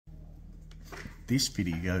This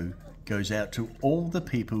video goes out to all the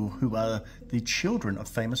people who are the children of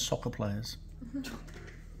famous soccer players.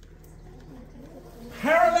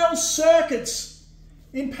 Parallel circuits.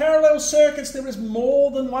 In parallel circuits, there is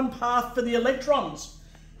more than one path for the electrons.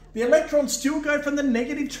 The electrons still go from the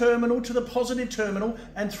negative terminal to the positive terminal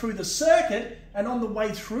and through the circuit, and on the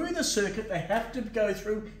way through the circuit, they have to go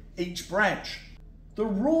through each branch. The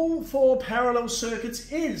rule for parallel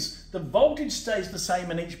circuits is the voltage stays the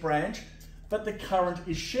same in each branch, but the current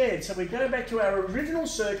is shared. So we go back to our original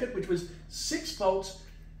circuit, which was 6 volts.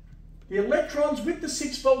 The electrons with the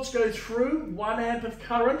 6 volts go through 1 amp of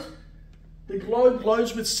current. The globe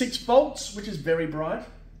glows with 6 volts, which is very bright,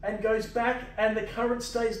 and goes back, and the current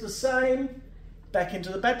stays the same back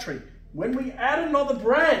into the battery. When we add another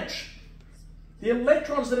branch, the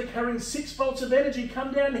electrons that are carrying 6 volts of energy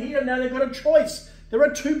come down here. Now they've got a choice. There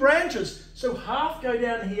are 2 branches, so half go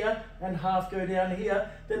down here and half go down here.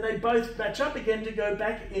 Then they both match up again to go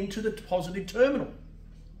back into the positive terminal.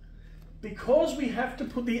 Because we have to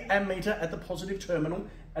put the ammeter at the positive terminal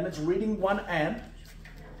and it's reading 1 amp,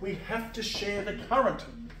 we have to share the current.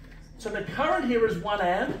 So the current here is 1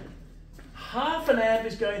 amp, half an amp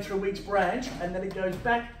is going through each branch, and then it goes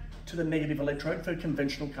back to the negative electrode for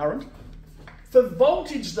conventional current. For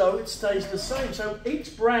voltage though, it stays the same. So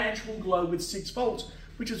each branch will glow with 6 volts,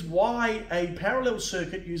 which is why a parallel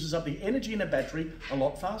circuit uses up the energy in a battery a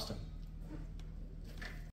lot faster.